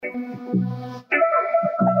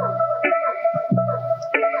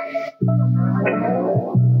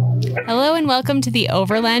Hello and welcome to the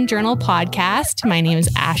Overland Journal podcast. My name is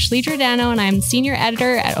Ashley Giordano and I'm senior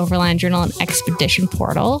editor at Overland Journal and Expedition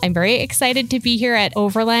Portal. I'm very excited to be here at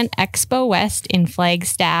Overland Expo West in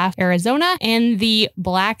Flagstaff, Arizona, and the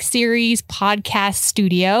Black Series podcast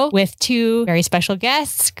studio with two very special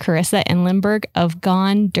guests, Carissa and Lindbergh of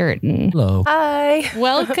GonDirtin. Hello. Hi.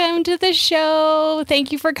 Welcome to the show.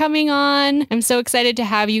 Thank you for coming on. I'm so excited to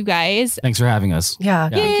have you guys. Thanks for having us. Yeah,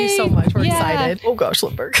 thank you so much. We're Yeah. excited. Oh gosh,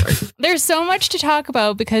 Lindbergh. There's so much to talk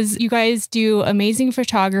about because you guys do amazing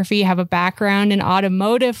photography, have a background in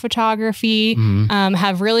automotive photography,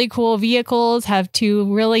 have really cool vehicles, have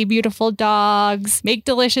two really beautiful dogs, make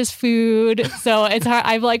delicious food. So it's hard.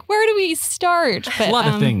 I'm like, where do we start? But, a lot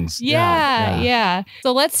of things. Yeah.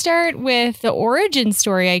 So let's start with the origin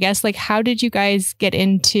story, I guess. Like, how did you guys get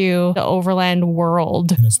into the overland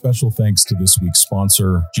world? And a special thanks to this week's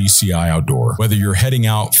sponsor, GCI Outdoor. Whether you're heading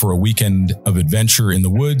out for a weekend of adventure in the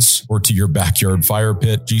woods or to your backyard fire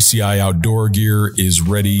pit, GCI Outdoor gear is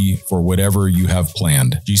ready for whatever you have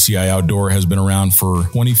planned. GCI Outdoor has been around for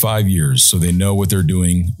 25 years, so they know what they're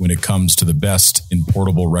doing when it comes to the best in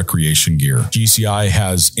portable recreation gear. GCI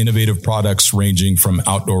has innovative products ranging from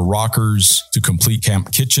outdoor rockers to complete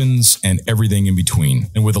camp kitchens and everything in between.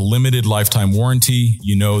 And with a limited lifetime warranty,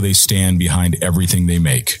 you know they stand behind everything they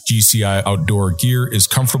make. GCI Outdoor gear is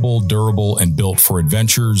comfortable, durable, and built for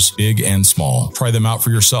adventures, big and small. Try them out for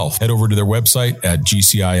yourself. Head over to their website at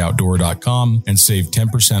gcioutdoor.com and save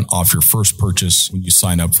 10% off your first purchase when you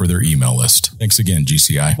sign up for their email list. Thanks again,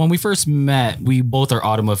 GCI. When we first met, we both are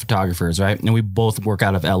automotive photographers, right? And we both work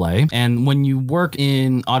out of LA. And when you work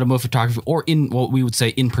in automotive photography or in what we would say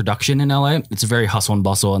in production in LA, it's a very hustle and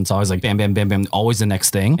bustle. And it's always like bam, bam, bam, bam, always the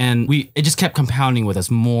next thing. And it just kept compounding with us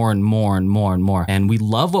more and more and more and more. And we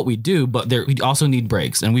love what we do, but we also need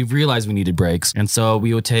brakes. And we've realized we needed brakes. And so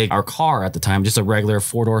we would take our car at the time, just a regular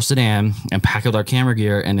 4-door sedan, and pack up our camera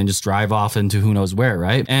gear and then just drive off into who knows where,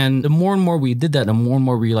 right? And the more and more we did that, the more and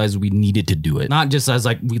more we realized we needed to do it. Not just as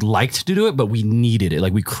like we liked to do it, but we needed it.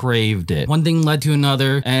 Like we craved it. One thing led to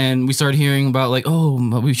another, and we started hearing about like,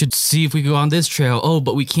 oh, we should see if we go on this trail. Oh,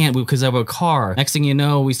 but we can't because I have a car. Next thing you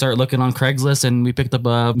know, we start looking on Craigslist and we picked up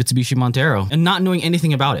a Mitsubishi Montero and not knowing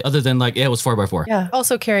anything about it other than like, yeah, it was 4x4. Yeah.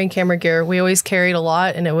 Also carrying camera gear. We always carried a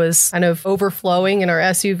lot and it was kind of overflowing in our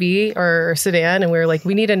SUV or sedan. And we were like,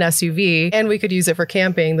 we need an SUV and we could use it for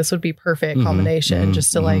camping. This would be perfect combination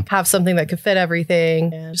just to like have something that could fit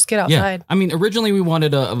everything and just get outside. Yeah. I mean, originally we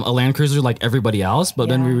wanted a Land Cruiser like everybody else, but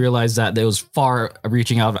then we realized that it was far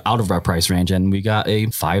reaching out of our price range. And we got a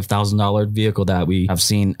 $5,000 vehicle that we have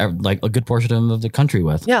seen like a good portion of the country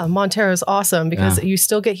with. Yeah. Montero is awesome because you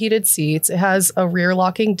still get heated seats. It has a rear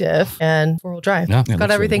locking diff and 4-wheel drive. Yeah,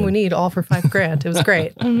 got everything we need all for $5,000. It was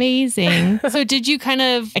great. Amazing. So did you kind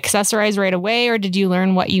of accessorize right away or did you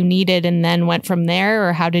learn what you needed and then went from there,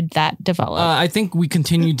 or how did that develop? I think we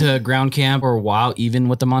continued to ground camp for a while, even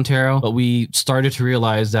with the Montero, but we started to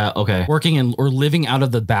realize that, okay, working in or living out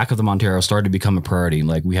of the back of the Montero started to become a priority.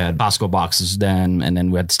 Like we had Costco boxes then, and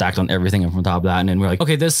then we had stacked on everything from top of that. And then we're like,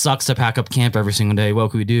 okay, this sucks to pack up camp every single day.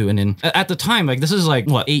 What can we do? And then at the time, like this is like,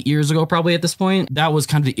 what, 8 years ago, probably at this point, that was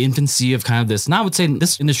kind of the infancy of kind of this. And I would say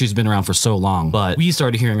this industry's been around for so long, but we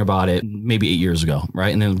started hearing about it maybe 8 years ago,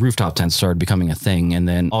 right? And then rooftop tents started becoming a thing. And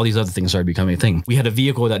then all these other things started becoming a thing. We had a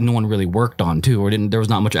vehicle that no one really worked on too, or there was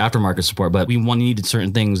not much aftermarket support, but we needed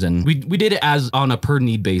certain things. And we did it as on a per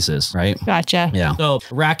need basis, right? Gotcha. Yeah. So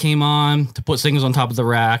rack came on to put things on top of the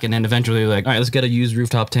rack. And then eventually like, all right, let's get a used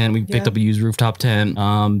rooftop tent. We picked up a used rooftop tent,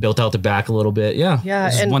 built out the back a little bit. Yeah.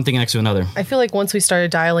 And one thing next to another. I feel like once we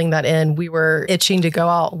started dialing that in, we were itching to go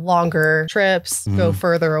out longer trips, go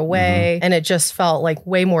further away. And it just felt like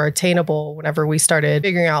way more attainable whenever we started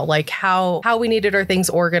figuring out like how we needed our things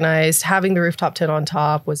organized. Having the rooftop tent on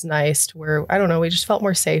top was nice to where, I don't know, we just felt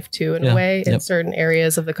more safe too in a way in certain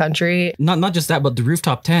areas of the country. Not just that, but the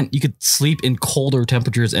rooftop tent, you could sleep in colder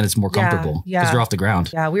temperatures and it's more comfortable because you're off the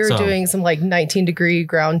ground. Yeah, we were doing some like 19-degree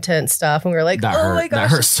ground tent stuff and we were like, my gosh, that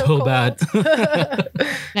hurt so bad.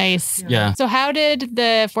 Nice. Yeah. So how did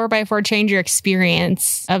the 4x4 change your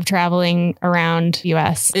experience of traveling around the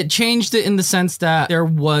US? It changed it in the sense that there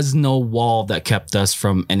was no wall that kept us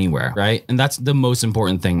from anywhere, right? And that's the most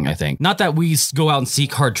important thing, I think. Not that we go out and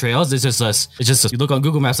seek hard trails. It's just us. It's just you look on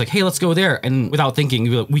Google Maps like, hey, let's go there. And without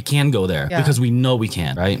thinking, we can go there because we know we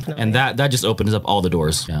can, right? Definitely. And that just opens up all the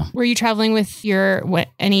doors. Yeah. Were you traveling with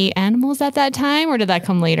any animals at that time, or did that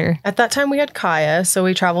come later? At that time we had Kaya, so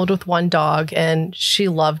we traveled with one dog and she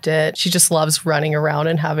loved it. She just loves running around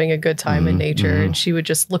and having a good time in nature. And she would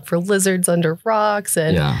just look for lizards under rocks,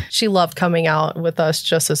 and she loved coming out with us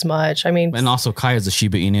just as much. I mean, and also Kaya's a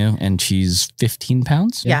Shiba Inu and she's 15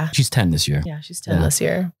 pounds. Yeah. She's 10 this year. Yeah, she's 10 this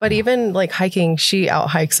year. But even like hiking, she out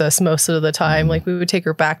hikes us most of the time. Like we would take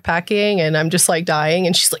her backpacking and I'm just like dying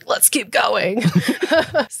and she's like, let's keep going.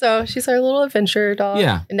 So she's our little adventure dog.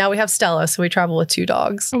 Yeah. And now we have Stella, so we travel with 2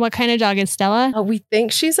 dogs. What kind of dog is Stella? We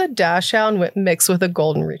think she's a dachshund mixed with a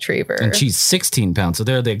golden retriever. And she's 16 pounds, so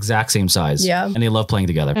they're the exact same size. Yeah. And they love playing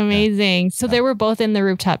together. Amazing. So they were both in the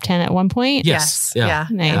rooftop tent at one point? Yes. Yeah.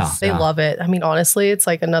 Nice. They love it. I mean, honestly, it's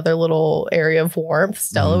like another little area of warmth.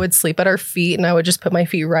 Stella would sleep at our feet and I would just put my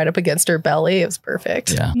feet right up against her belly. It was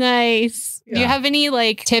perfect. Yeah. Nice. Do you have any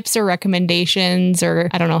like tips or recommendations or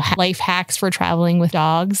I don't know, life hacks for traveling with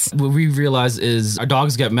dogs? What we realize is our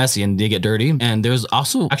dogs get messy and they get dirty. And there's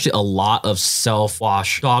also actually a lot of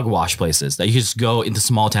dog wash places that you just go into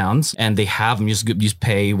small towns and they have them. You just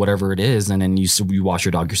pay whatever it is and then you wash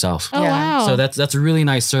your dog yourself. Oh, wow. So that's a really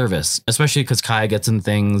nice service, especially because Kaya gets in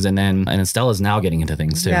things and Stella's now getting into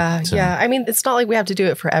things too. Yeah. So. Yeah. I mean, it's not like we have to do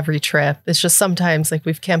it for every trip. It's just sometimes like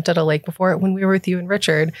we've camped at a lake before when we were with you and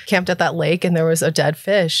Richard, camped at that lake and there was a dead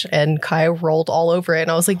fish and Kaya rolled all over it. And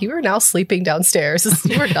I was like, you are now sleeping downstairs.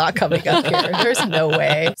 You are not coming up here. There's no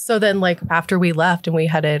way. So then like after we left and we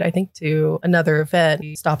headed, I think to another event,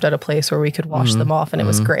 we stopped at a place where we could wash them off and it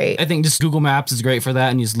was great. I think just Google Maps is great for that.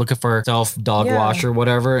 And you just look for self dog wash or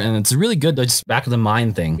whatever. And it's really good. Just back of the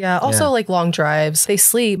mind thing. Yeah. Also like long drives, they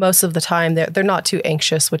sleep most of the time. They're not too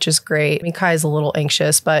anxious, which is great. I mean, Kaya's a little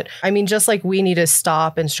anxious, but I mean, just like we need to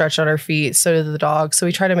stop and stretch on our feet, so do the dogs. So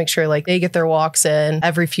we try to make sure like they get their walks in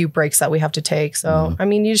every few breaks that we have to take. So, I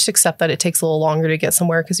mean, you just accept that it takes a little longer to get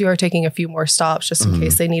somewhere because you are taking a few more stops just in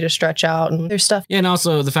case they need to stretch out and there's stuff. Yeah. And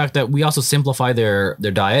also the fact that we also simplify their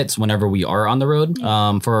diets whenever we are on the road.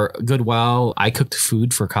 For a good while, I cooked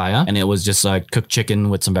food for Kaya and it was just like cooked chicken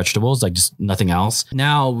with some vegetables, like just nothing else.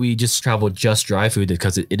 Now we just travel just dry food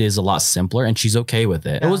because it is a lot simpler and she's okay with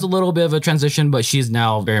it. It was a little bit of a transition, but she's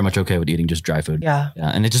now very much okay with eating just dry food. Yeah.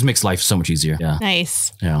 And it just makes life so much easier. Yeah.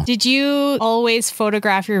 Nice. Yeah. Did you always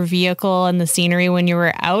photograph your vehicle and the scenery when you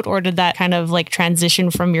were out, or did that kind of like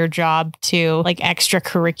transition from your job to like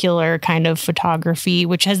extracurricular kind of photography,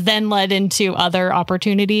 which has then led into other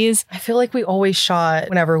opportunities? I feel like we always shot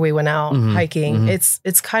whenever we went out hiking.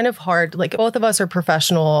 It's kind of hard. Like both of us are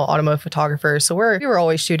professional automotive photographers. So we were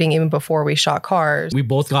always shooting even before we shot cars. We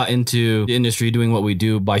both got into the industry doing what we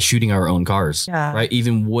do by shooting our own cars. Yeah. Right.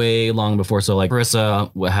 Even way long before. So like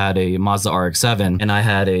Carissa had a Mazda RX-7 and I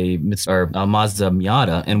had a Mazda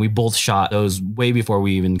Miata, and we both shot those way before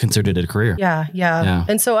we even considered it a career. Yeah.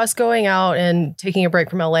 And so us going out and taking a break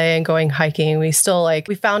from LA and going hiking, we still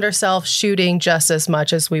we found ourselves shooting just as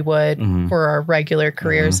much as we would for our regular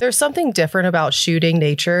careers. There's something different about shooting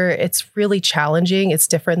nature. It's really challenging. It's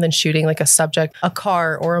different than shooting like a subject, a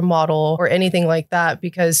car or a model or anything like that,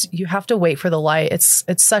 because you have to wait for the light. It's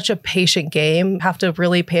such a patient game. You have to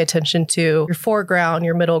really pay attention to your foreground,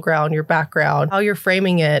 your middle ground, your background, how you're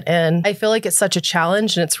framing it. And I feel like it's such a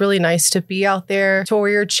challenge, and it's really nice to be out there to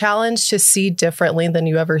where you're challenged to see differently than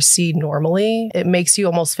you ever see normally. It makes you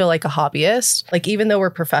almost feel like a hobbyist. Like even though we're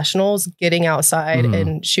professionals, getting outside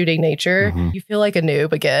and shooting nature, you feel like a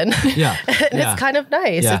noob again. Yeah. And it's kind of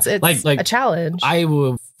nice. Yeah. It's like a challenge. I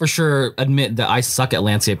will for sure admit that I suck at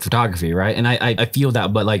landscape photography, right? And I feel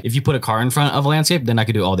that, but like if you put a car in front of a landscape, then I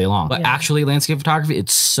could do it all day long. But actually landscape photography,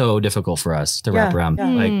 it's so difficult for us to wrap around.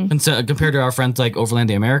 Like compared to our friends like Overland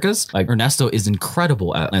the Americas, like Ernesto is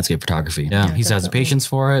incredible at landscape photography. Yeah, he has the patience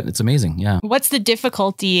for it. It's amazing. Yeah. What's the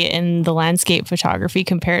difficulty in the landscape photography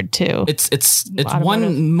compared to? It's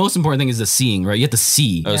one most important thing is the seeing, right? You have to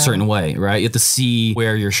see a certain way, right? You have to see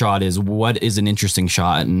where your shot is, what is an interesting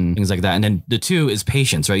shot and things like that. And then the two is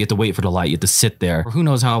patience, right? You have to wait for the light. You have to sit there for who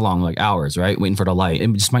knows how long, like hours, right? Waiting for the light.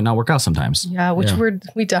 It just might not work out sometimes. Yeah,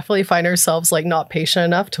 we definitely find ourselves like not patient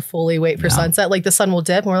enough to fully wait for sunset. Like the sun will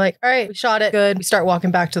dip and we're like, all right, we shot it. Good. We start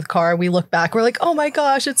walking back to the car. We look back. We're like, oh my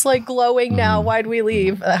gosh, it's like glowing now. Why'd we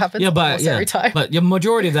leave? That happens almost every time. But the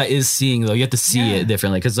majority of that is seeing though. You have to see it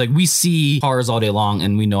differently. Because like we see cars all day long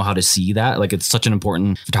and we know how to see that. Like it's such an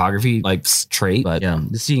important photography trait. But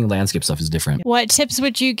the seeing landscape stuff is different. What tips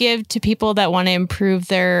would you give to people that want to improve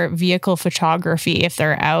their their vehicle photography if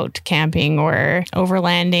they're out camping or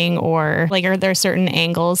overlanding, or like are there certain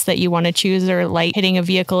angles that you want to choose, or like hitting a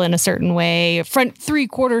vehicle in a certain way? Front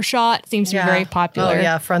 3/4 shot seems to be very popular. Oh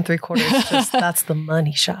yeah, front 3/4. Just that's the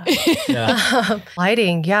money shot.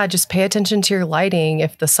 Lighting, just pay attention to your lighting.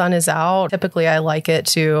 If the sun is out, typically I like it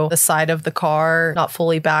to the side of the car, not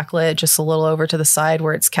fully backlit, just a little over to the side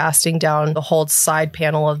where it's casting down the whole side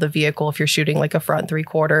panel of the vehicle. If you're shooting like a front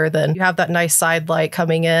 3/4, then you have that nice side light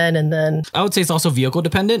coming in. And then I would say it's also vehicle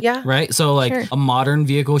dependent. Yeah. Right. So like a modern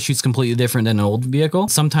vehicle shoots completely different than an old vehicle.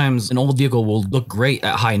 Sometimes an old vehicle will look great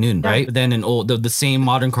at high noon, right? But then the same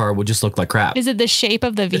modern car would just look like crap. Is it the shape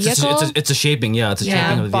of the vehicle? It's a shaping. Yeah. It's a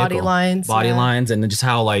shaping of the vehicle. Body lines. And just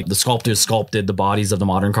how like the sculptors sculpted the bodies of the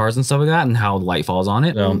modern cars and stuff like that, and how the light falls on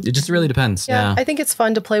it. So it just really depends. Yeah. I think it's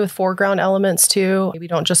fun to play with foreground elements too. Maybe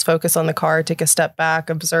don't just focus on the car, take a step back,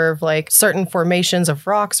 observe like certain formations of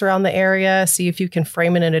rocks around the area, see if you can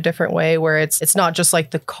frame it in a different way where it's not just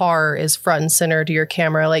like the car is front and center to your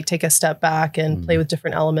camera. Like take a step back and play with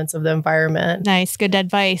different elements of the environment. Nice. Good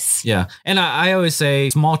advice. Yeah. And I always say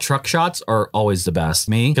small truck shots are always the best.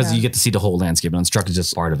 Because you get to see the whole landscape, and the truck is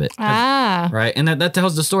just part of it. Right. And that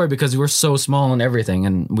tells the story because we're so small and everything,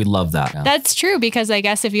 and we love that. Yeah. That's true, because I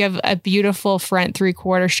guess if you have a beautiful front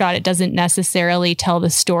 3/4 shot, it doesn't necessarily tell the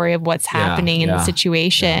story of what's happening in the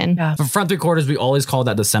situation. For front 3/4, we always call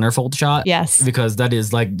that the centerfold shot. Yes. Because that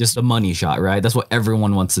is like just a money shot, right? That's what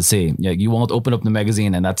everyone wants to see. Yeah, you won't open up the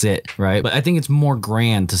magazine and that's it, right? But I think it's more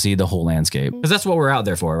grand to see the whole landscape, because that's what we're out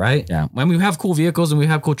there for, right? Yeah. I mean, we have cool vehicles and we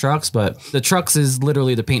have cool trucks, but the trucks is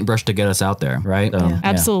literally the paintbrush to get us out there, right?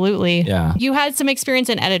 Absolutely. Yeah. You had some experience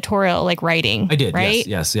in editorial, like writing. I did, right?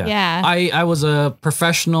 Yes. Yeah. I was a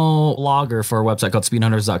professional blogger for a website called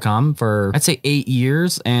speedhunters.com for, I'd say, 8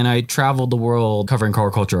 years. And I traveled the world covering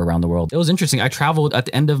car culture around the world. It was interesting. I traveled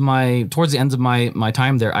towards the end of my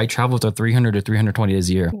time there, I traveled to 300 to 320 days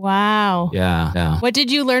a year. Wow. Yeah. What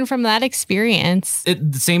did you learn from that experience?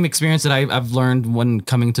 The same experience that I've learned when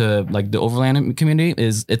coming to like the Overland community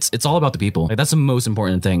is it's all about the people. Like that's the most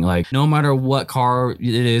important thing. Like no matter what car it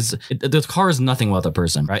is, the car is nothing without the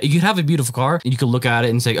person, right? You could have a beautiful car and you could look at it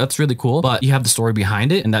and say, oh, that's really cool, but you have the story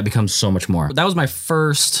behind it, and that becomes so much more. That was my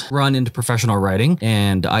first run into professional writing,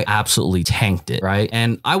 and I absolutely tanked it, right?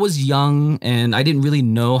 And I was young and I didn't really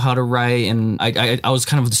know how to write, and I was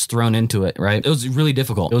kind of just thrown into it, right? It was really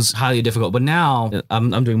difficult. It was highly difficult, but now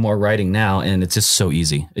I'm doing more writing now, and it's just so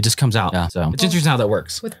easy. It just comes out. Yeah. So it's interesting how that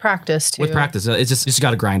works. With practice too. With practice. It's just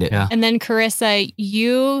got to grind it. Yeah. And then Carissa,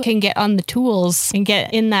 you can get on the tools and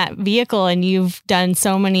get in that vehicle, and you've done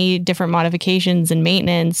so many different modifications and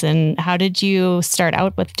maintenance. And how did you start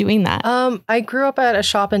out with doing that? I grew up at a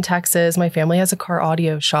shop in Texas. My family has a car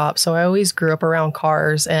audio shop, so I always grew up around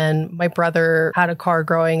cars. And my brother had a car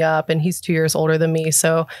growing up, and he's 2 years older than me.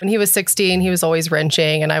 So when he was 16, he was always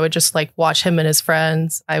wrenching, and I would just like watch him and his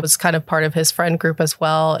friends. I was kind of part of his friend group as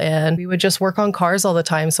well, and we would just work on cars all the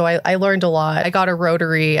time. So I learned a lot. I got a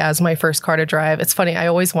rotary as my first car to drive. It's funny, I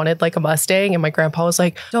always wanted like a Mustang, and my grandpa was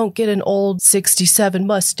like, don't get an old 67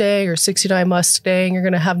 Mustang or 69 Mustang. You're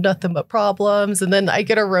going to have nothing but problems. And then I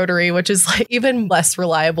get a rotary, which is like even less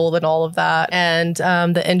reliable than all of that. And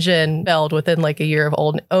the engine failed within like a year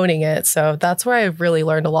of owning it. So that's where I really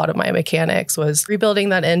learned a lot of my mechanics, was rebuilding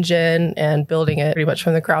that engine and building it pretty much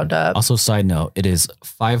from the ground up. Also, side note, it is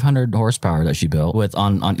 500 horsepower that she built with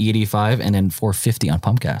on E85 and then 450 on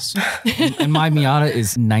pump gas. And my Miata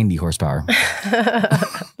is 90 horsepower.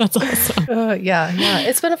 That's awesome. Yeah.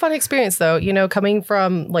 It's been a fun experience though. You know, coming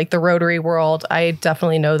from like the rotary world, I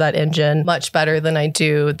definitely know that engine much better than I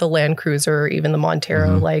do the Land Cruiser or even the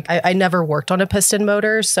Montero. Mm-hmm. Like I never worked on a piston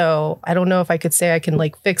motor, so I don't know if I could say I can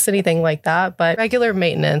like fix anything like that, but regular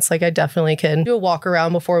maintenance, like I definitely can do a walk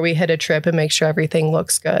around before we hit a trip and make sure everything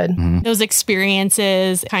looks good. Mm-hmm. Those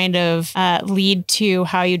experiences kind of lead to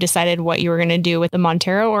how you decided what you were going to do with the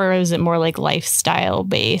Montero, or is it more like lifestyle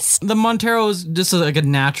based? The Montero is just like a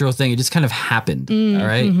natural thing. It just kind of happened. All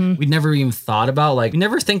right. Mm-hmm. We never even thought about, like, we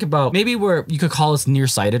never think about, maybe you could call us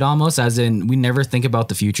nearsighted almost, as in we never think about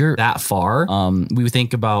the future that far. We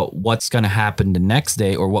think about what's going to happen the next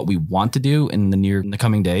day or what we want to do in the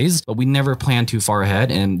coming days, but we never plan too far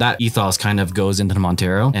ahead. And that ethos kind of goes into the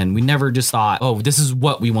Montero. And we never just thought, oh, this is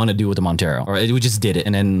what we want to do with the Montero, or we just did it.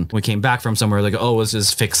 And then we came back from somewhere like, oh, let's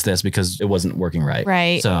just fix this because it wasn't working right.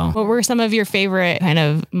 Right. So what were some of your favorite kind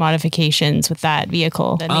of modifications with that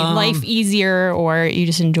vehicle that made life easier, or you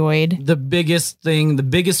just enjoyed? The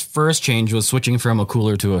biggest first change was switching from a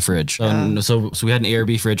cooler to a fridge. So we had an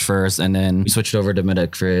ARB fridge first, and then we switched over to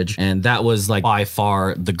Medic fridge. And that was like by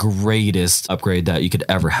far the greatest upgrade that you could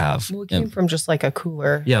ever have. We came from just like a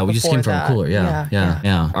cooler. Yeah, we just came from that. cooler.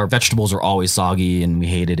 Yeah. Our vegetables were always soggy and we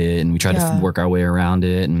hated it, and we tried to work our way around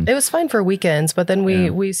it. And it was fine for weekends, but then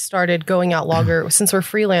we started going out longer. Since we're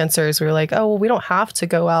freelancers, we were like, oh, well, we don't have to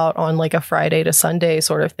go out on like a Friday to Sunday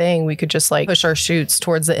sort of thing. We could just like push our shoots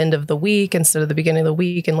towards the end of the week instead of the beginning of the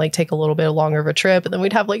week and like take a little bit longer of a trip. And then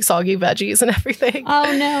we'd have like soggy veggies and everything.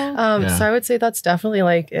 Oh no. So I would say that's definitely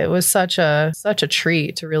like, it was such a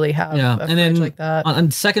treat to really have a fridge like that.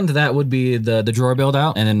 And second to that would be the drawer build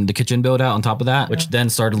out, and then the kitchen build out on top of that, which then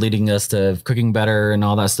started leading us to cooking better and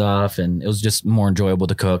all that stuff. And it was just more enjoyable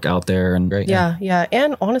to cook out there and great. Yeah.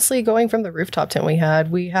 And honestly, going from the rooftop tent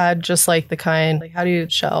we had just like the kind, like how do you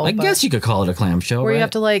shell? I guess you could call it a clamshell, where you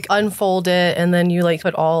have to like unfold it and then you like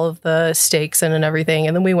put all of the steaks in and everything.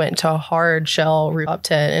 And then we went to a hard shell rooftop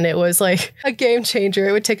tent and it was like a game changer.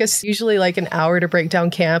 It would take us usually like an hour to break down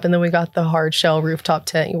camp. And then we got the hard shell rooftop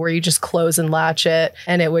tent where you just close and latch it.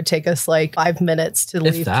 And it would take us like 5 minutes to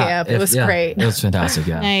leave camp. It was great. It was fantastic.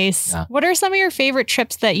 Yeah. Nice. Yeah. What are some of your favorite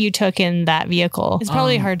trips that you took in that vehicle? It's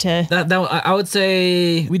probably hard to. I would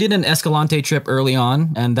say we did an Escalante trip early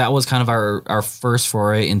on, and that was kind of our first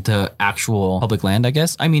foray into actual public land, I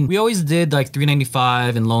guess. I mean, we always did like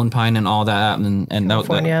 395 and Lone Pine and all that, and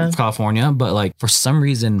California. That was California. But like for some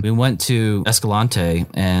reason, we went to Escalante,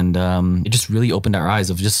 and it just really opened our eyes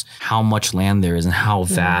of just how much land there is and how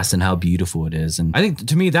vast and how beautiful it is. And I think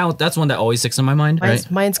to me that's one that always sticks in my mind.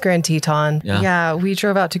 Mine's Grand Teton. Yeah, we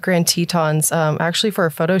drove out to Grand Tetons actually for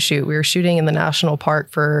a photo shoot. We were shooting in the national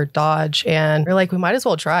park for Dodge, and we are like, we might as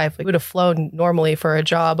well drive. We would have flown normally for a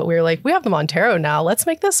job, but we were like, we have the Montero now. Let's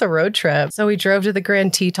make this a road trip. So we drove to the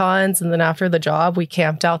Grand Tetons, and then after the job, we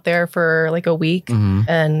camped out there for like a week,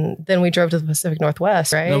 and then we drove to the Pacific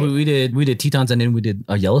Northwest. Right? No, we did Tetons, and then we did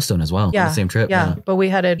Yellowstone as well. On the same trip. Yeah, but we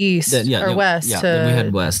headed east or west to we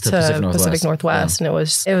headed west to Pacific Northwest, and it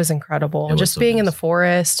was incredible. Just being in the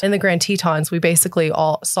forest in the Grand Tetons, we basically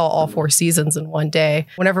saw all 4 seasons in one day.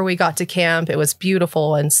 Whenever we got to camp, it was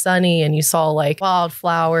beautiful and sunny, and you saw like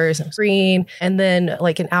wildflowers and green. And then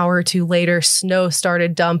like an hour or two later, snow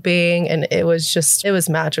started dumping, and it was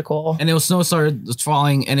magical. And snow started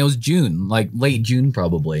falling, and it was June, like late June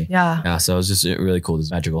probably. Yeah. So it was just really cool. It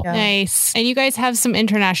was magical. Yeah. Nice. And you guys have some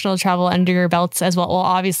international travel under your belts as well. Well,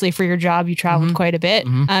 obviously for your job, you traveled quite a bit.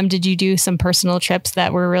 Did you do some personal trips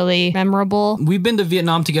that were really memorable? We've been to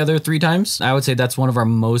Vietnam together 3 times. I would say that's one of our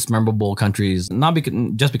most memorable countries. Not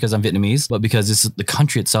just because I'm Vietnamese, but because the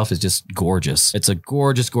country itself is just gorgeous. It's a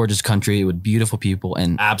gorgeous, gorgeous country with beautiful people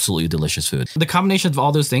and absolutely delicious food. The combination of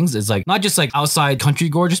all those things is like not just like outside country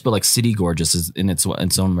gorgeous, but like city gorgeous is in its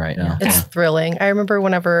own right. Yeah. It's thrilling. I remember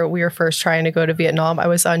whenever we were first trying to go to Vietnam, I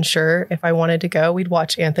was unsure if I wanted to go. We'd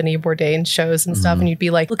watch Anthony Bourdain shows and stuff, and you'd be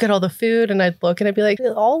like, look at all the food, and I'd look and I'd be like,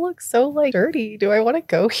 it all looks so like dirty. Do I want to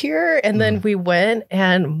go here? And then we went,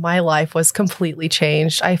 and my life was completely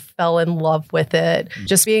changed. I fell in love with it.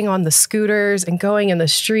 Just being on the scooters and going in the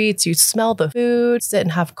streets, you smell the food, sit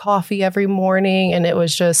and have coffee every morning, and it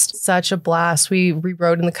was just such a blast. We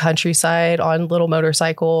rode in the countryside on little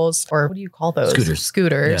motorcycles, or what do you call those?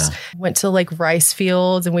 Scooters. Yeah. Went to like rice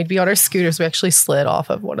fields, and we'd be on our scooters. We actually slid off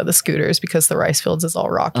of one of the scooters because the rice fields is all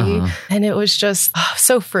rocky. And it was just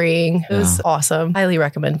so freeing. It was awesome. Highly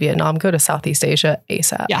recommend Vietnam. Go to Southeast Asia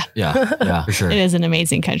ASAP. Yeah, for sure. It is an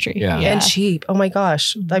amazing country. Yeah. And cheap. Oh my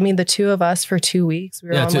gosh. I mean, the 2 of us for 2 weeks, we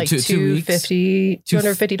were on like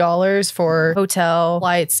 $250 for hotel,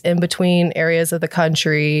 flights in between areas of the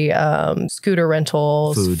country, scooter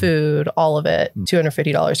rentals, food, all of it.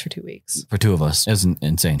 $250 for 2 weeks. For 2 of us. It was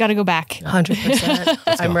insane. Got to go back. 100%.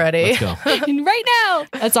 I'm ready. Let's go. Right now.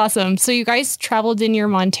 That's awesome. So you guys traveled in your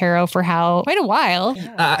Montero for quite a while.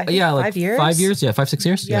 Like 5 years. 5 years. Yeah, 5-6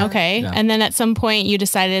 years. Yeah. Okay. Yeah. And then at some point you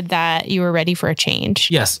decided that you were ready for a change.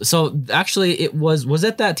 Yes. So actually it was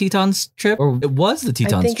it that Tetons trip, or it was the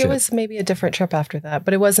Tetons trip? I think it was maybe a different trip after that,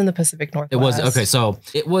 but it was in the Pacific Northwest. It was. Okay. So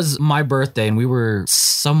it was my birthday, and we were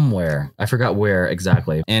somewhere. I forgot where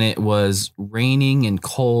exactly. And it was raining and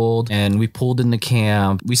cold, and we pulled into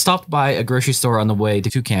camp. We stopped by a grocery store on the way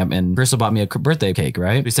to camp, and Crystal bought me a birthday cake,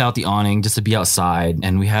 right? We sat out the awning just to be outside,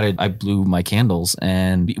 and I blew my candles,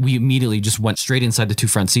 and we immediately just went straight inside the 2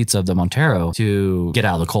 front seats of the Montero to get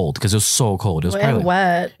out of the cold because it was so cold. It was probably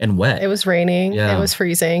wet. And wet. It was raining. Yeah. It was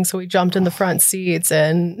freezing. So we jumped in the front seats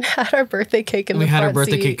and had our birthday cake in the front seat. We had our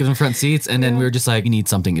birthday cake in the front seats, and then we were just like, we need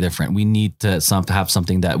something different. We need to have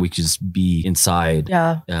something that we could just be inside.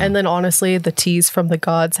 Yeah. And then honestly, the teas from the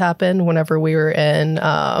gods happened whenever we were in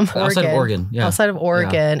outside of Oregon. Yeah. Outside of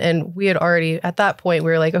Oregon. Yeah. And we had already, at that point,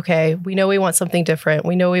 we were like, okay, we know we want something different.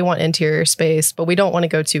 We know we want interior space, but we don't want to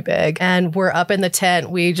go too big. And we're up in the tent.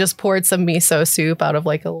 We just poured some miso soup out of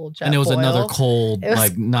like a little jet And it was boil. another cold was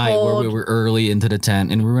like night where cold. we were early into the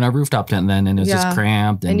tent, and we were in our rooftop tent then, and it was just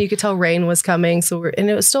cramped. And you could tell rain was coming. And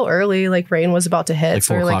it was still early, like rain was about to hit. Like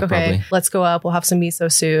so we were 4 like, o'clock okay, probably. let's go up. We'll have some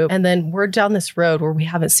miso soup. And then we're down this road where we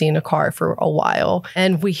haven't seen a car for a while.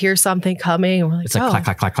 And we hear something coming. And we're like, It's like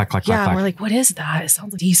clack, clack, clack, clack, yeah, clack, and we're clack. like, what is that? It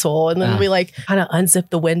sounds like diesel. And then we like kind of unzip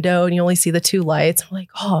the window and you only see the 2 lights. I'm like,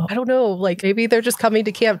 oh, I don't know. Like maybe they're just coming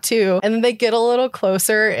to camp too. And then they get a little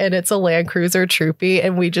closer and it's a Land Cruiser Troopy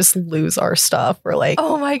and we just lose our stuff. We're like,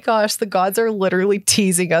 oh my gosh, the gods are literally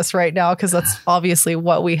teasing us right now because that's obviously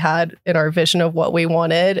what we had in our vision of what we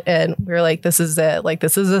wanted. And we were like, this is it. Like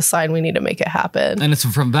this is a sign we need to make it happen. And it's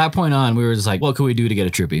from that point on, we were just like, what can we do to get a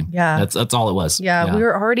Troopy? Yeah. That's all it was. Yeah, we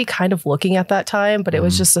were already kind of looking at that time, but it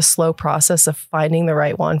was just a slow process of finding the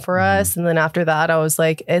right one for us. And then after that, I was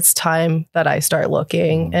like, it's time that I start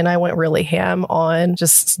looking. And I went really ham on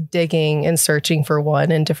just digging and searching for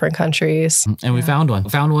one in different countries. And we found one. We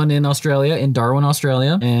found one in Australia, in Darwin,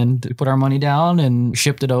 Australia. And we put our money down and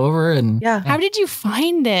shipped it over. And Yeah. How did you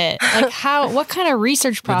find it? Like what kind of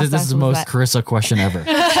research process this is the was most that? Carissa question ever.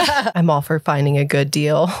 I'm all for finding a good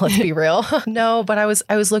deal. Let's be real. No, but I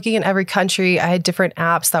was looking in every country. I had different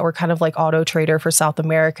apps that were kind of like Auto Trader for South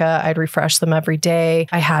America. I'd refresh them every day.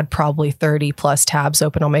 I had probably 30 plus tabs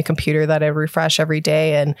open on my computer that I'd refresh every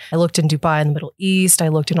day. And I looked in Dubai in the Middle East. I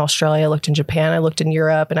looked in Australia. I looked in Japan. I looked in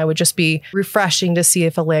Europe. And I would just be refreshing to see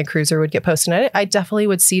if a Land Cruiser would get posted. And I definitely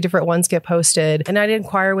would see different ones get posted. And I'd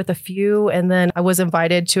inquire with a few. And then I was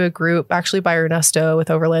invited to a group actually by Ernesto with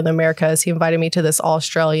Overland Americas. He invited me to this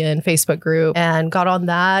Australian Facebook group and got on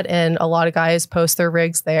that. And a lot of guys post their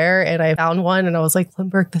rigs there. And I found one and I was like,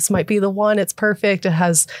 Lindbergh, this might be the one. It's perfect. It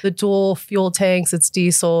has the dual fuel tanks. It's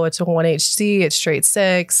diesel. It's a 1HC. It's straight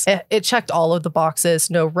 6. It checked all of the boxes.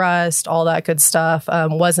 No rust, all that good stuff.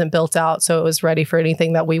 Wasn't built out. So it was ready for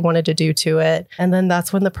anything that we wanted to do to it. And then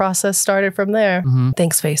that's when the process started from there.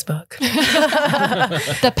 Thanks, Facebook.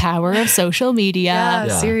 The power of social media. Yeah,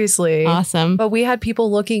 seriously. Awesome. But we had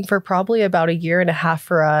people looking for probably about a year and a half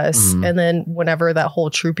for us. And then whenever that whole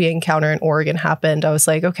Troopy encounter in Oregon happened, I was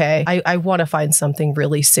like, okay, I want to find something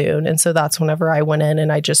really soon. And so that's whenever I went in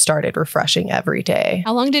and I just started refreshing every day.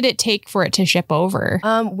 How long did it take for it to ship over?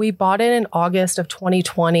 We bought it in August of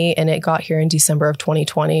 2020 and it got here in December of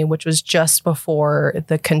 2020, which was just before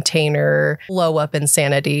the container blow up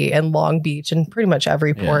insanity in Long Beach and pretty much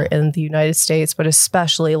every port in the United States, but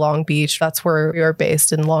especially Long Beach. That's where we are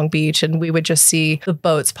based, in Long Beach. And we would just see the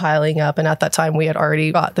boats piling up. And at that time we had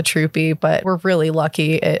already got the Troopy, but we're really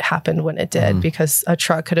lucky it happened when it did because a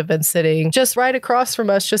truck could have been sitting just right across from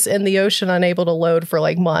us, just in the ocean, unable to load for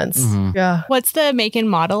like months. Yeah. What's the make and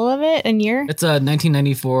model of it and year? It's a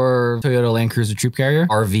 1994 Toyota Land Cruiser Troop Carrier,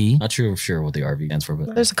 RV. Not sure what the RV stands for,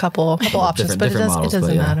 but There's a couple options, but different models, it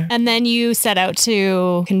doesn't but yeah. matter. And then you set out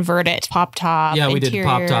to convert it pop top. yeah, we did interior.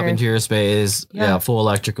 pop top interior space. Yeah, full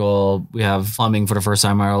electrical. We have plumbing for the first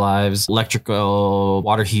time in our lives, electrical,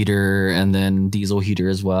 water heater, and then diesel heater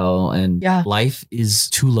as well. And life is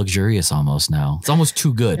too luxurious almost now. It's almost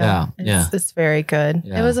too good. Yeah. It's very good.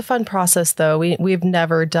 Yeah. It was a fun process though. We've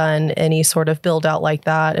never done any sort of build out like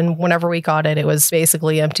that. And whenever we got it, it was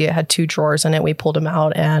basically empty. It had 2 drawers in it. We pulled them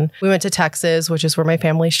out and we went to Texas, which is where my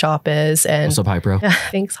family's shop is. And What's up, Hypro?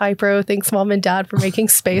 thanks, Hypro. Thanks, Mom and Dad, for making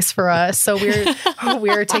space for us. So we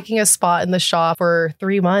were taking a spot in the shop for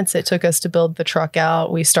 3 months. It took us to build the truck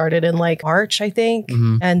out. We started in like March, I think.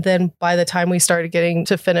 And then by the time we started getting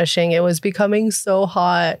to finishing, it was becoming so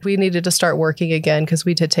hot. We needed to start working again because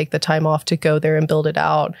we did take the time off to go there and build it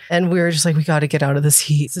out. And we were just like, we got to get out of this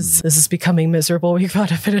heat. This is becoming miserable. We got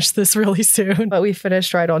to finish this really soon. But we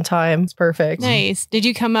finished right on time. It's perfect. Nice. Did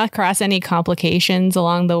you come across any complications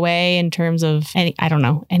along the way in terms of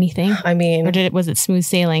anything? I mean, Or was it smooth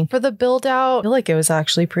sailing? for the build out, I feel like it was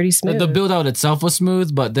actually pretty smooth. The build out itself was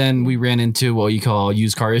smooth, but then we ran into what you call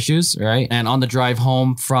used car issues, right? And on the drive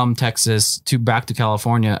home from Texas to back to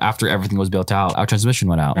California, after everything was built out, our transmission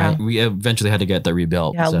went out. Right? We eventually had to get that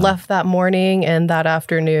rebuilt. Yeah, so. left that morning and that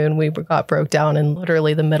afternoon we got broke down in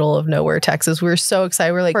literally the middle of nowhere, Texas. We were so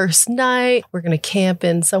excited. We're like, first night, we're going to camp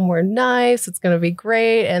in somewhere nice. It's going to be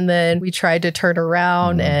great. And then we tried to turn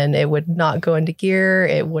around and it would not go into gear.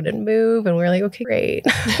 It wouldn't move. And we were like, okay, great.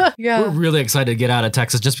 We're really excited to get out of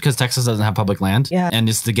Texas just because Texas doesn't have public land. Yeah. And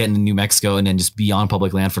just to get into New Mexico and then just be on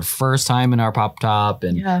public land for the first time in our pop top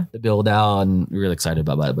and the build out, and we're really excited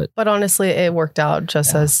about it. But honestly, it worked out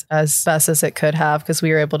just as best as it could have because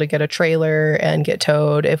we were able to get a trailer and get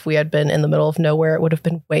towed. If we had been in the middle of nowhere, it would have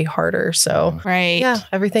been way harder. So Right. yeah,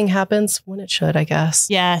 everything happens when it should, I guess.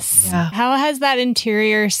 Yes. Yeah. How has that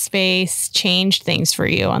interior space changed things for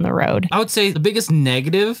you on the road? I would say the biggest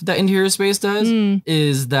negative that interior space does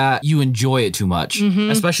is that you you enjoy it too much,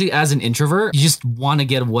 especially as an introvert. You just want to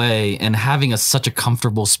get away, and having such a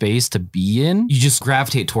comfortable space to be in, you just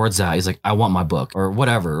gravitate towards that. He's like, I want my book or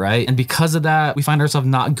whatever, right? And because of that, we find ourselves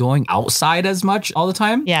not going outside as much all the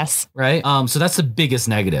time. Yes. Right. So that's the biggest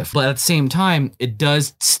negative. But at the same time, it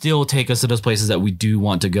does still take us to those places that we do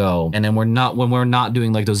want to go. And then when we're not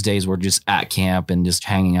doing like those days, we're just at camp and just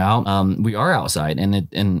hanging out. We are outside, and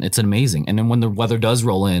it's amazing. And then when the weather does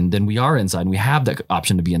roll in, then we are inside, and we have that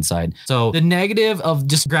option to be inside. So the negative of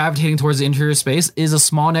just gravitating towards the interior space is a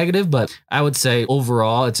small negative, but I would say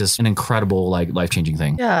overall, it's just an incredible, like, life-changing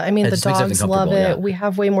thing. Yeah. I mean, the dogs love it. Yeah. We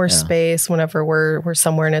have way more space whenever we're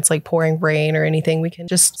somewhere and it's like pouring rain or anything. We can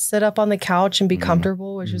just sit up on the couch and be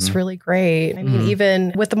comfortable, which is really great. I mean,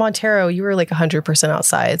 even with the Montero, you were like 100%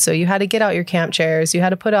 outside. So you had to get out your camp chairs. You had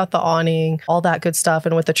to put out the awning, all that good stuff.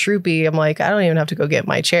 And with the Troopy, I'm like, I don't even have to go get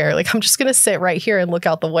my chair. Like, I'm just going to sit right here and look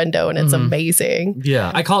out the window, and it's amazing.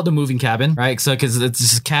 Yeah. I call it the moving cabin, right? So, because it's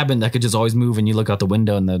just a cabin that could just always move, and you look out the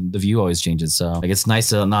window and the view always changes. So like, it's nice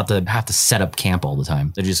to not to have to set up camp all the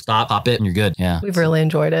time. So just pop it and you're good. Yeah. We've really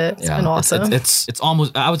enjoyed it. It's been awesome. It's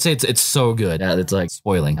almost, I would say it's so good. Yeah, it's like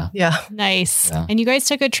spoiling. Yeah. Nice. Yeah. And you guys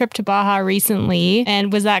took a trip to Baja recently.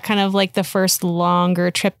 And was that kind of like the first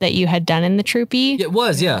longer trip that you had done in the Troopy? It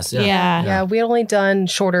was, yes. Yeah. Yeah. We had only done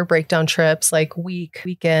shorter breakdown trips, like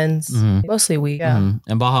weekends, mostly week. Yeah.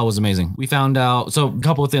 And Baja was amazing. We found out, so a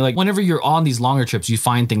couple of things, like whenever you're on these longer trips, you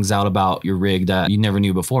find things out about your rig that you never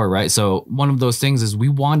knew before, right? So one of those things is we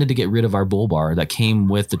wanted to get rid of our bull bar that came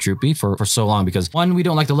with the Troopy for so long, because one, we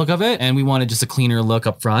don't like the look of it, and we wanted just a cleaner look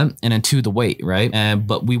up front, and then two, the weight, right?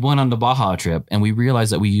 But we went on the Baja trip and we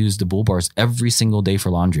realized that we used the bull bars every single day for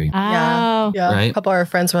laundry. Oh. Yeah. Right? A couple of our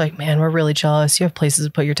friends were like, man, we're really jealous. You have places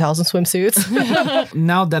to put your towels and swimsuits.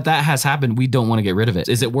 Now that has happened, we don't want to get rid of it.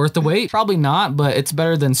 Is it worth the wait? Probably not, but it's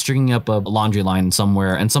better than stringing up a laundry line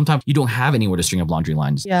somewhere. And sometimes you don't have anywhere to string up laundry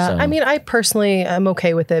lines. Yeah. So. I mean, I personally am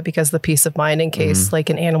okay with it because the peace of mind in case like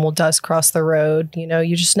an animal does cross the road,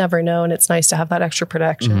 you just never know. And it's nice to have that extra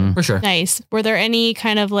protection. For sure. Nice. Were there any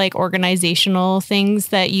kind of like organizational things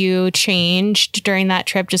that you changed during that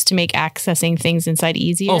trip just to make accessing things inside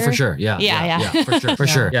easier? Oh, for sure. Yeah. For sure. For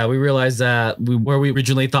sure. Yeah. We realized that where we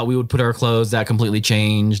originally thought we would put our clothes, that completely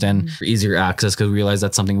changed, and for easier access, because we realized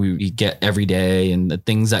that's something we get every day, and the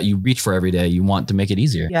things that you reach for every day, you want to make it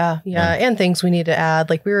easier. Yeah. And things we need to add.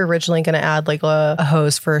 Like, we were originally going to add like a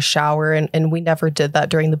hose for a shower, and we never did that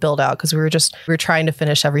during the build out because we were trying to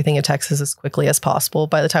finish everything in Texas as quickly as possible.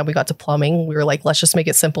 By the time we got to plumbing, we were like, let's just make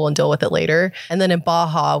it simple and deal with it later. And then in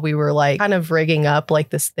Baja, we were like kind of rigging up like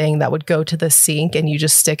this thing that would go to the sink, and you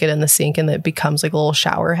just stick it in the sink and it becomes like a little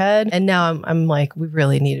shower head. And now I'm like, we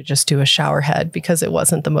really need to just do a shower head because it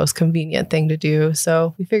wasn't the most convenient thing to do.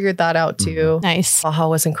 So we figured that out too. Nice. Baja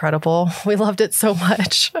was incredible. We loved it so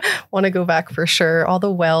much. Want to go back for sure. All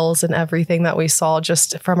the wells and everything that we saw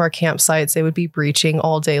just from our campsites, they would be breaching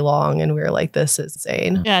all day long. And we were like, this is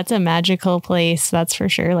insane. Yeah, it's a magical place. That's for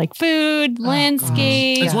sure. Like food,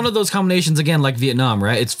 landscape. It's one of those combinations, again, like Vietnam,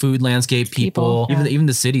 right? It's food, landscape, people. Even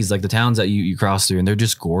the cities, like the towns that you cross through, and they're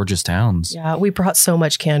just gorgeous towns. Yeah, we brought so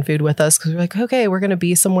much canned food with us because we're like, okay, we're going to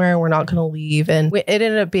be somewhere and we're not going to leave. And it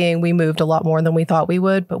ended up being, we moved a lot more than we thought we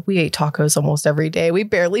would, but we ate tacos almost every day. We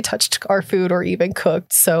barely touched our food or even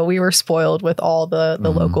cooked. So we were spoiled with all the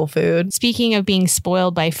local food. Speaking of being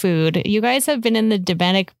spoiled by food, you guys have been in the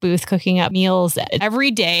Dominic booth cooking up meals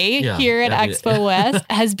every day here at Expo West.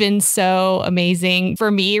 Has been so amazing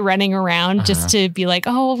for me, running around just to be like,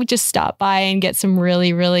 oh, we just stop by and get some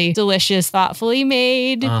really, really delicious, thoughtfully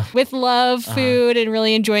made with love food, and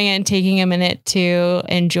really enjoying it and taking a minute to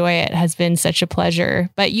enjoy it has been such a pleasure.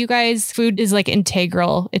 But you guys, food is like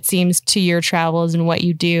integral, it seems, to your travels and what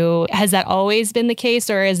you do. Has that always been the case,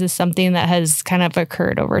 or is this something that has kind of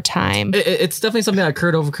occurred over time? It's definitely something that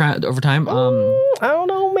occurred over time. I don't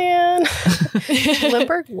know, man.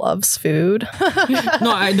 Lindbergh loves food.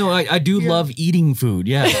 No, I do love eating food.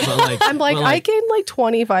 Yeah. But like, I gained like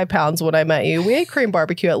 25 pounds when I met you. We ate Korean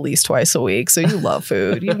barbecue at least twice a week. So you love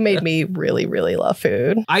food. You've made me really, really love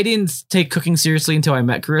food. I didn't take cooking seriously until I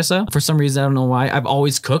met Carissa. For some reason, I don't know why. I've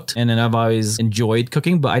always cooked, and then I've always enjoyed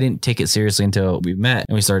cooking, but I didn't take it seriously until we met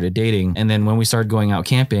and we started dating. And then when we started going out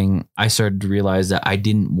camping, I started to realize that I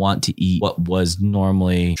didn't want to eat what was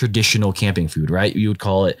normally traditional camping food, right? You would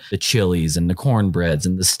call it the chilies and the cornbreads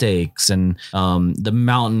and the steaks and the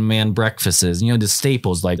mountain man breakfasts, the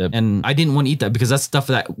staples and I didn't want to eat that because that's stuff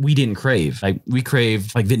that we didn't crave. Like we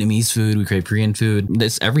craved like Vietnamese food, we crave Korean food,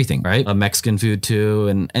 it's everything, right? Mexican food too.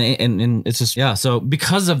 And it's just, yeah. So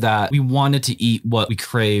because of that, we wanted to eat what we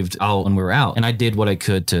craved out when we were out. And I did what I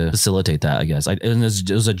could to facilitate that, I guess. And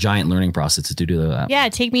it was a giant learning process to do that. Yeah.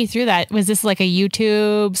 Take me through that. Was this like a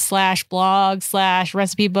YouTube /blog /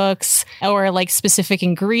 recipe books or like specific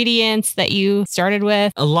ingredients that you started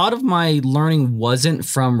with? A lot of my learning wasn't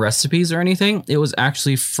from recipes or anything. It was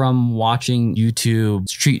actually from watching YouTube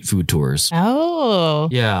street food tours. Oh.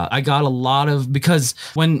 Yeah. I got a lot of, because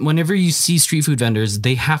whenever you see street food vendors,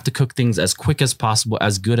 they have to cook things as quick as possible,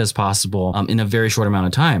 as good as possible, in a very short amount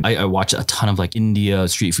of time. I watch a ton of like India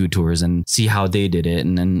street food tours and see how they did it.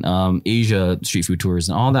 And then Asia street food tours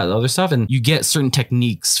and all that other stuff. And you get certain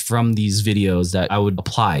techniques from these videos that I would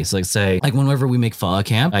apply. So like whenever we make pho at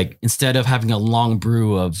camp, like instead of having a long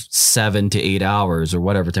brew of 7 to 8 hours or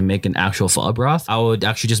whatever to make an actual pho broth, I would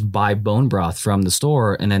actually just buy bone broth from the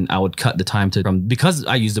store. And then I would cut the time because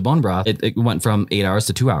I used the bone broth, it went from 8 hours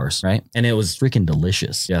to 2 hours, right? And it was freaking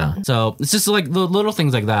delicious. Yeah. So it's just like the little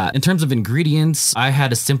things like that. In terms of ingredients, I had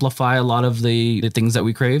to simplify a lot of the things that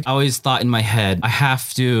we craved. I always thought in my head, I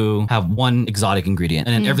have to have one exotic ingredient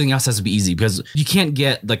and then everything else has to be easy because you can't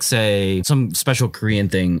get like say some special Korean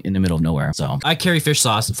thing in the middle of nowhere. So I carry fish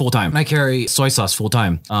sauce full time and I carry soy sauce full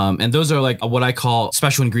time. And those are like what I call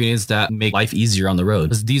special ingredients that make life easier on the road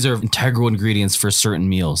because these are integral ingredients for certain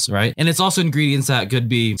meals, right? And it's also ingredients that could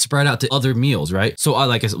be spread out to other meals, right? So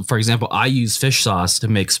for example, I use fish sauce to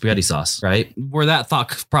make spaghetti sauce, right? Where that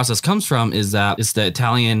thought process comes from is that it's the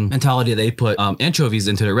Italian mentality they put anchovies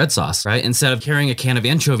into the red sauce, right? Instead of carrying a can of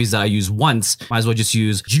anchovies that I use once, might as well just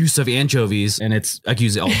use juice of anchovies and I can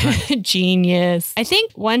use it all the time. Genius. I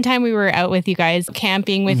think one time we were out with you guys,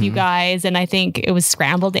 camping with you guys, and I think it was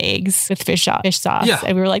scrambled eggs with fish sauce. Yeah.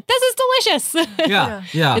 And we were like, this is delicious.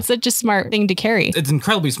 Yeah. It's such a smart thing to carry. It's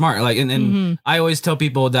incredibly smart. Like, and I always tell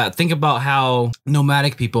people that think about how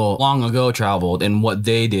nomadic people long ago traveled and what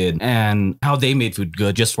they did and how they made food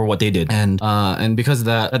good just for what they did. And because of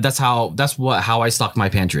that, that's how I stocked my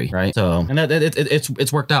pantry. Right. So, and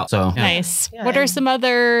it's worked out. So yeah. Nice. Yeah. What are some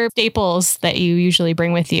other staples that you usually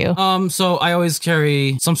bring with you? So I always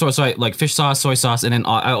carry some sort of like fish sauce, soy sauce, and then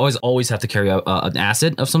I always have to carry an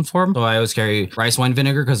acid of some form. So I always carry rice wine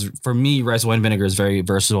vinegar because for me, rice wine vinegar is very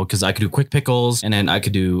versatile because I could do quick pickles and then I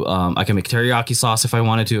could do I can make teriyaki sauce if I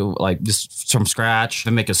wanted to, like just from scratch. I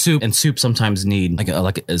make a soup, and soup sometimes need like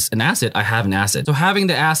an acid. I have an acid, so having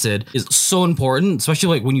the acid is so important, especially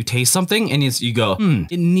like when you taste something and you go,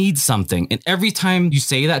 it needs something, and every time you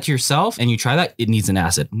say that to yourself and you try that, it needs an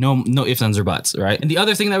acid. No ifs, ands, or buts, right? And the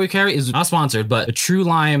other thing that we carry is not sponsored, but a True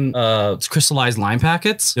Lime crystallized lime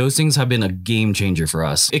packets. Those things have been a game changer for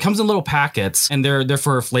us. It comes in little packets, and they're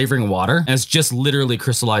for flavoring water, and it's just literally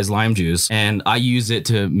crystallized lime juice. And I use it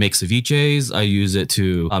to make ceviches. I use it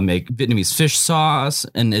to make Vietnamese fish sauce,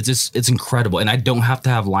 and it's incredible. And I don't have to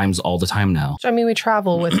have limes all the time now. I mean, we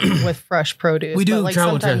travel with fresh produce. We do but like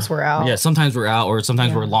travel. Sometimes we're out. Yeah, sometimes we're out, or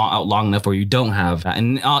sometimes we're out long enough where you don't have that.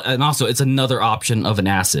 And also, it's another option of an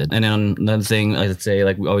acid. And then another thing, I'd say,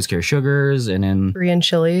 like we always carry sugars, and then Korean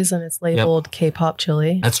chilies, and it's labeled K-pop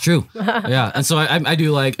chili. That's true. Yeah, and so I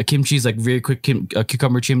do like a kimchi's, like very quick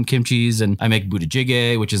cucumber kimchi's, and I make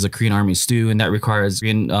budae, which is a Korean army stew, and that requires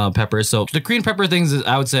Korean pepper. So the Korean pepper things,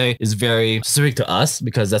 I would say, is very specific to us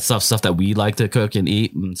because that's stuff that we like to cook and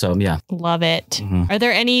eat. And so yeah, love it. Are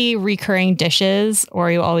there any recurring dishes, or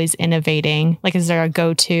are you always innovating? Like, is there a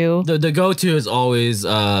go-to? The go-to is always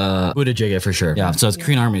budae for sure. Yeah, so it's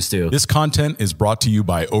Korean army stew. This content is brought to you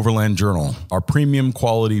by Overland Journal, our premium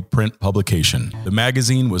quality print publication. The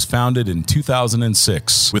magazine was founded in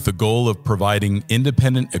 2006 with the goal of providing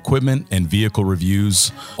independent equipment and vehicle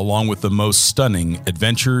reviews, along with the most stunning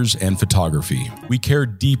adventures and photography. We care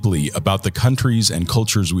deeply about the countries and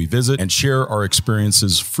cultures we visit and share our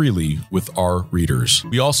experiences freely with our readers.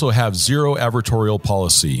 We also have zero advertorial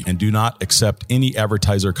policy and do not accept any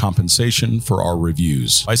advertiser compensation for our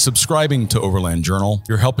reviews. By subscribing to Overland Journal,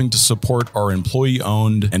 you're helping to support our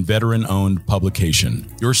employee-owned and veteran-owned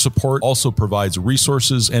publication. Your support also provides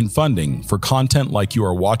resources and funding for content like you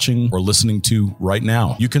are watching or listening to right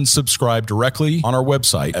now. You can subscribe directly on our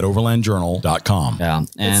website at overlandjournal.com. Yeah,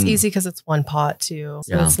 and it's easy because it's one pot too,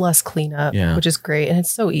 so it's less cleanup, which is great, and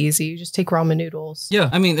it's so easy. You just take ramen noodles. Yeah,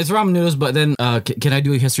 I mean it's ramen noodles, but then can I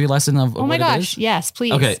do a history lesson of oh my what gosh, it is? Yes,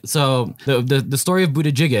 please. Okay, so the story of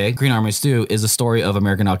budae, Korean army stew, is a story of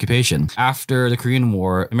American occupation. After the Korean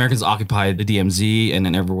War, Americans occupied the DMZ and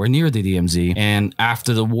then everywhere near the DMZ, and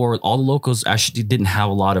after the war, all the locals actually didn't have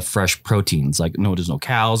a lot of fresh proteins. Like, no, there's no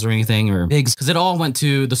cows or anything or pigs, because it all went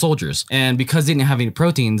to the soldiers. And because they didn't have any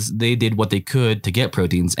proteins, they did what they could to get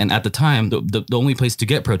proteins. And at the time, the only place to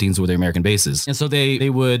get proteins were the American bases. And so they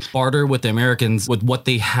would barter with the Americans with what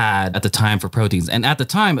they had at the time for proteins. And at the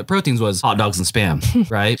time, proteins was hot dogs and spam,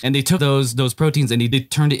 right? And they took those proteins and they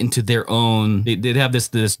turned it into their own. They have this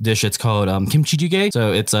dish. It's called kimchi jjigae.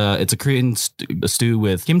 So it's a Korean stew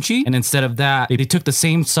with kimchi. And instead of that, they took the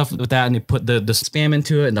same stuff with that and they put the spam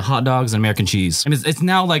into it and the hot dogs and American cheese. And it's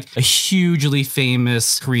now like a hugely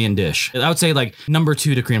famous Korean dish. I would say like number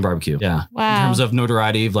 2 to Korean barbecue. Yeah. Wow. In terms of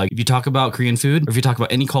notoriety of like, if you talk about Korean food, or if you talk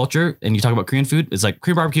about any culture and you talk about Korean food, it's like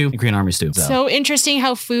Korean barbecue and Korean army stew. So interesting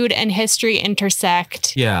how food and history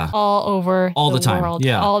intersect. Yeah. All over all the time. world.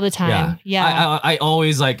 Yeah. All the time. Yeah. I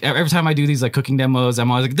always like, every time I do these like cooking demos,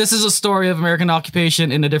 I'm always like, this is a story of American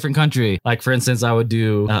occupation in a different country. Like, for instance, I would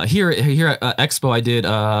do here at Expo, I did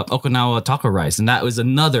Okinawa taco rice. And that was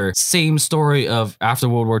another same story of after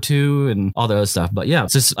World War II and all the other stuff. But yeah,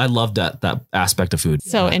 it's just, I love that aspect of food.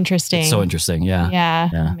 So interesting. It's so interesting. Yeah.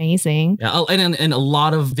 Yeah. Amazing. Yeah. Oh, and a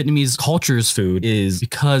lot of Vietnamese culture's food is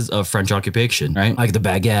because of French occupation, right? Like the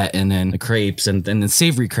baguette and then the crepes and then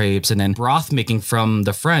savory crepes and then broth making from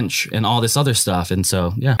the French and all this other stuff. And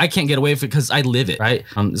so, yeah, I can't get away with it because I live it, right?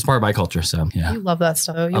 It's part of my culture. So, yeah. You love that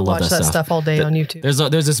stuff. You watch that stuff all day on YouTube.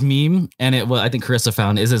 There's this meme, and I think Carissa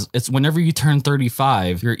found it's whenever you turn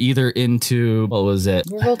 35, you're either into, what was it?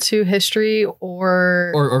 World War II history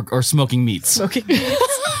or smoking meats. Smoking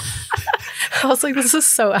meats. I was like, this is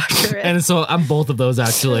so accurate. And so I'm both of those,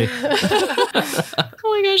 actually.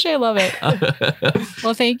 Oh my gosh, I love it.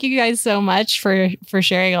 Well, thank you guys so much for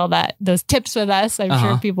sharing all those tips with us. I'm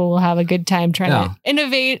sure people will have a good time trying to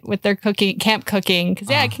innovate with their camp cooking, because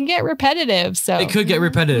it can get repetitive. So it could get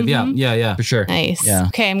repetitive. Yeah, for sure. Nice. Yeah.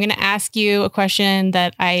 Okay, I'm going to ask you a question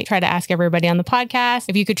that I try to ask everybody on the podcast.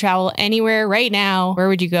 If you could travel anywhere right now, where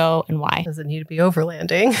would you go and why? Does it need to be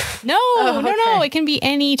overlanding? No, no. It can be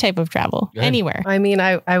any type of travel, anywhere. I mean,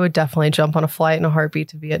 I would definitely jump on a flight in a heartbeat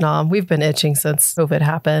to Vietnam. We've been itching since COVID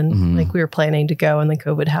happened. Mm-hmm. Like, we were planning to go and then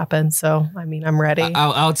COVID happened. So, I mean, I'm ready.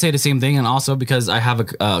 I would say the same thing. And also because I have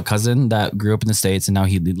a cousin that grew up in the States and now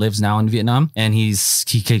he lives now in Vietnam. And he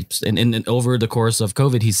keeps, and over the course of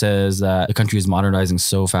COVID, he says that the country is modernizing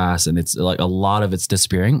so fast and it's like a lot of it's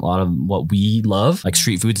disappearing. A lot of what we love, like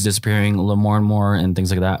street food's disappearing a little more and more and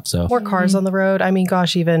things like that. So more cars on the road. I mean,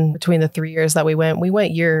 gosh, even between the 3 years that we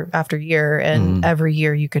went year after year. And every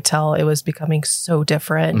year you could tell it was becoming so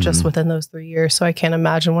different just within those 3 years. So I can't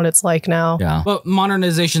imagine what it's like now. Yeah. But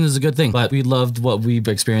modernization is a good thing, but we loved what we've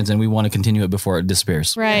experienced and we want to continue it before it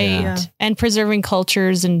disappears. Right. Yeah. And preserving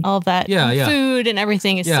cultures and all of that. Yeah. Food and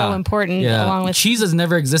everything is so important. Yeah. Along with cheese has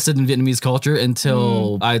never existed in Vietnamese culture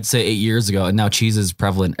until I'd say 8 years ago. And now cheese is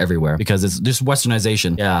prevalent everywhere because it's just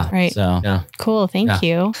westernization. Yeah. Right. So, yeah. Cool. Thank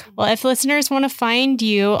you. Well, if listeners want to find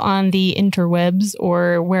you on the interwebs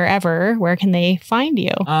or wherever, where can they find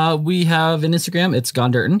you? We have an Instagram. It's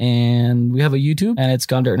GonDirtin. And we have a YouTube and it's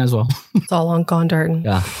GonDirtin as well. It's all on GonDirtin.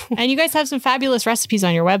 Yeah. And you guys have some fabulous recipes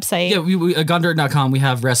on your website. Yeah, we GonDirtin.com. We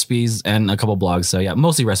have recipes and a couple blogs. So yeah,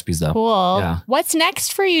 mostly recipes though. Cool. Yeah. What's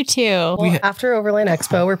next for you two? Well, after Overland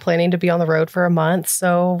Expo, we're planning to be on the road for a month.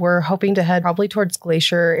 So we're hoping to head probably towards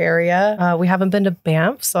Glacier area. We haven't been to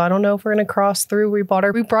Banff, so I don't know if we're going to cross through. We brought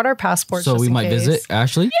our passports. So we might visit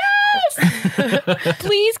Ashley. Yes!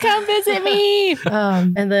 Please come visit me.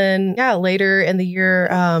 And then, later in the year,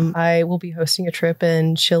 I will be hosting a trip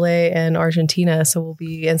in Chile and Argentina. So we'll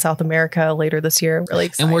be in South America later this year. I'm really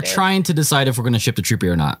excited. And we're trying to decide if we're going to ship to Troopy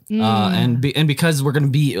or not. And because we're going to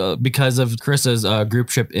be, because of Carissa's group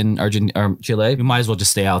trip in Chile, we might as well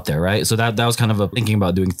just stay out there, right? So that was kind of thinking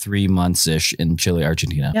about doing 3 months-ish in Chile,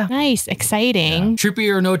 Argentina. Yeah. Nice. Exciting. Yeah. Troopy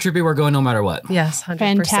or no Troopy, we're going no matter what. Yes, 100%.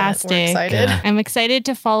 Fantastic. We're excited. Yeah. I'm excited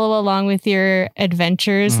to follow along with your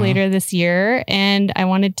adventures later this year. And I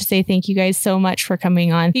wanted to say thank you guys so much for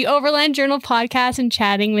coming on the Overland Journal podcast and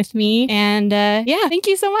chatting with me. And thank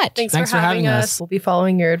you so much. Thanks for having us. We'll be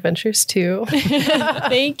following your adventures too.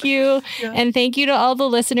 Thank you. Yeah. And thank you to all the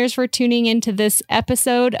listeners for tuning into this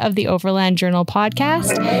episode of the Overland Journal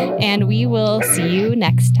podcast. And we will see you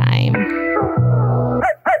next time.